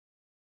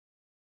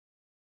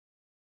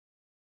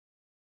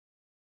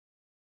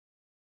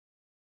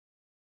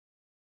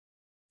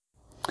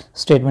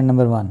Statement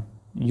number 1.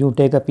 You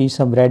take a piece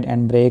of bread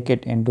and break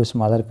it into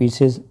smaller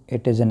pieces.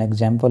 It is an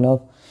example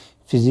of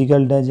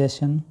physical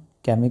digestion,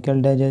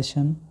 chemical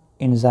digestion,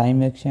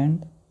 enzyme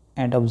exchange,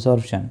 and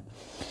absorption.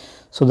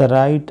 So the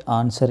right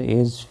answer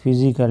is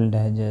physical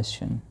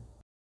digestion.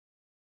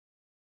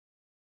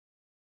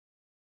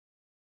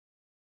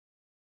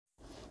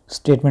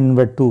 Statement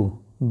number 2.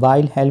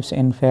 Bile helps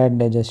in fat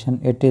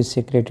digestion. It is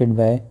secreted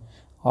by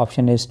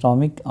option A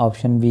stomach,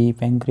 option B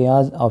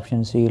pancreas,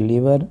 option C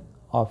liver,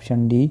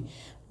 option D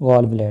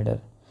gallbladder.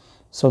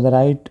 So the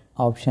right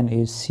option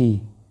is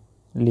C,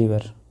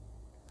 liver.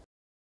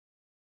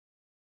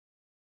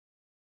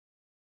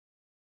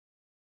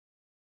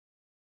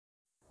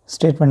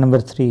 Statement number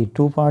 3.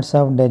 Two parts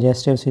of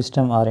digestive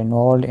system are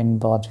involved in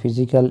both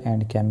physical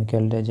and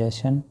chemical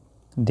digestion.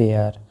 They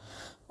are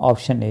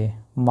option A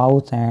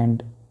mouth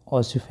and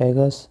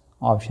oesophagus,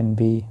 option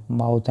B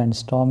mouth and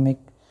stomach,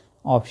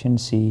 option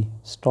C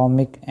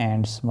stomach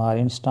and small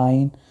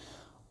intestine,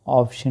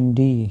 option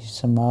D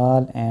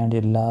small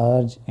and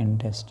large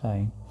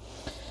intestine.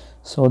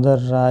 So the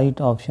right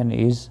option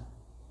is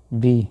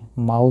B,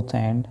 mouth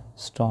and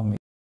stomach.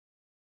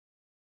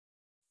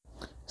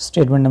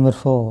 Statement number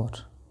 4.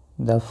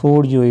 The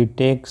food you eat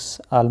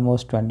takes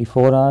almost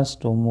 24 hours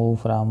to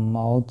move from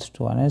mouth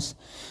to anus.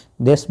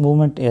 This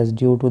movement is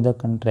due to the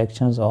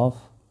contractions of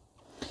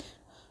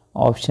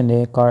option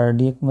A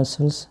cardiac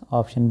muscles,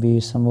 option B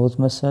smooth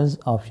muscles,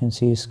 option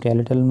C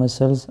skeletal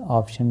muscles,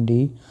 option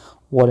D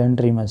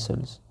voluntary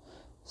muscles.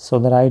 So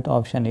the right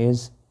option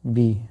is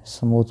B,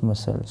 smooth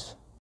muscles.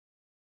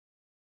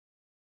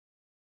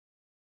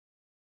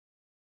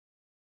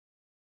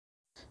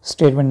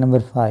 Statement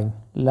number 5.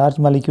 Large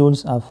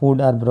molecules of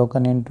food are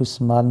broken into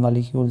small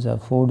molecules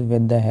of food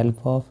with the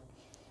help of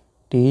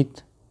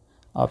teeth,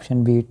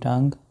 option B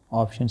tongue,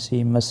 option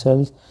C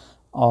muscles,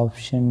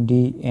 option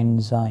D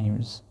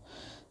enzymes.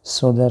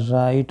 So the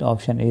right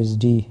option is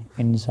D,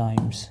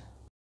 enzymes.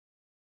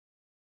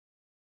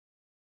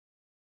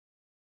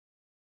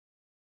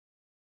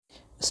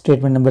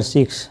 Statement number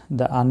 6.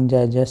 The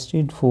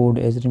undigested food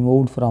is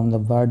removed from the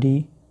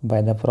body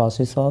by the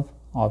process of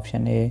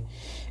option A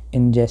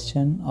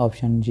ingestion,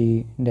 option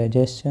G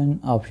digestion,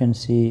 option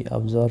C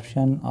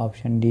absorption,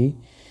 option D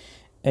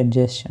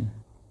digestion.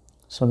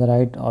 So the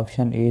right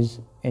option is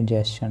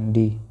digestion,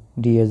 D.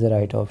 D is the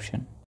right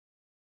option.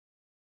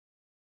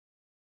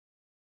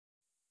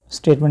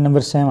 Statement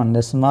number 7.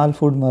 The small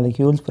food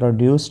molecules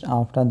produced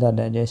after the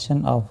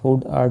digestion of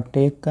food are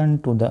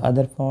taken to the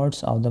other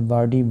parts of the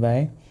body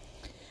by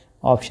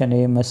option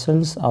A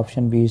muscles,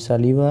 option B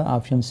saliva,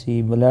 option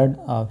C blood,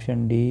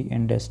 option D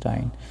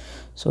intestine.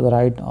 So the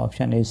right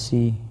option is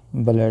C,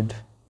 blood.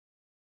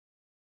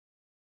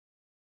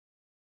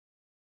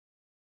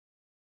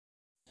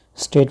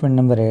 Statement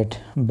number 8.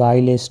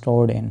 Bile is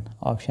stored in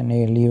option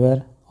A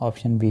liver,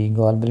 option B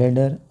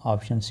gallbladder,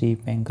 option C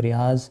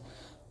pancreas,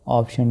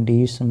 option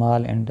D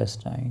small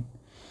intestine.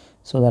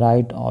 So the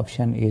right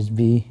option is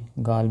B,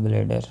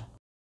 gallbladder.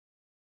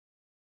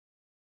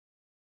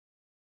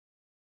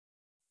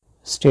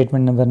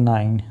 Statement number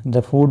 9.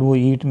 The food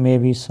we eat may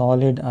be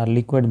solid or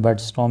liquid,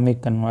 but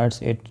stomach converts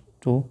it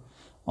to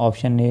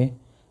option A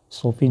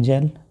soapy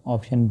gel,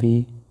 option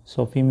B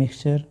soapy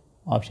mixture,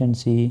 option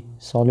C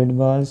solid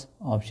balls,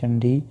 option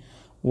D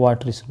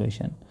watery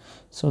solution.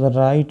 So the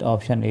right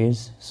option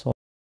is solid.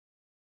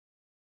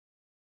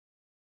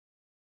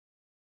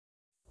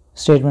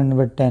 Statement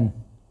number 10.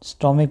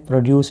 Stomach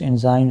produce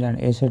enzymes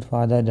and acid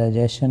for the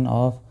digestion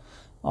of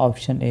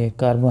option A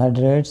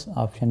carbohydrates,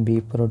 option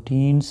B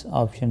proteins,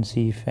 option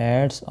C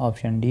fats,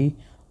 option D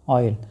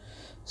oil.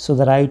 So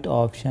the right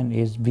option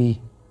is B,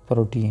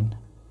 protein.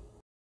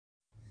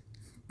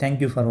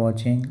 Thank you for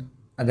watching.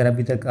 अगर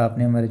अभी तक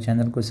आपने हमारे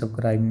channel को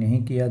subscribe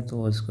नहीं किया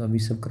तो उसको अभी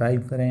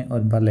सब्सक्राइब करें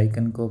और बेल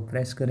आइकन को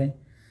प्रेस करें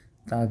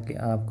ताकि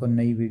आपको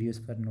नई वीडियोस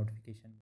पर नोटिफिकेशन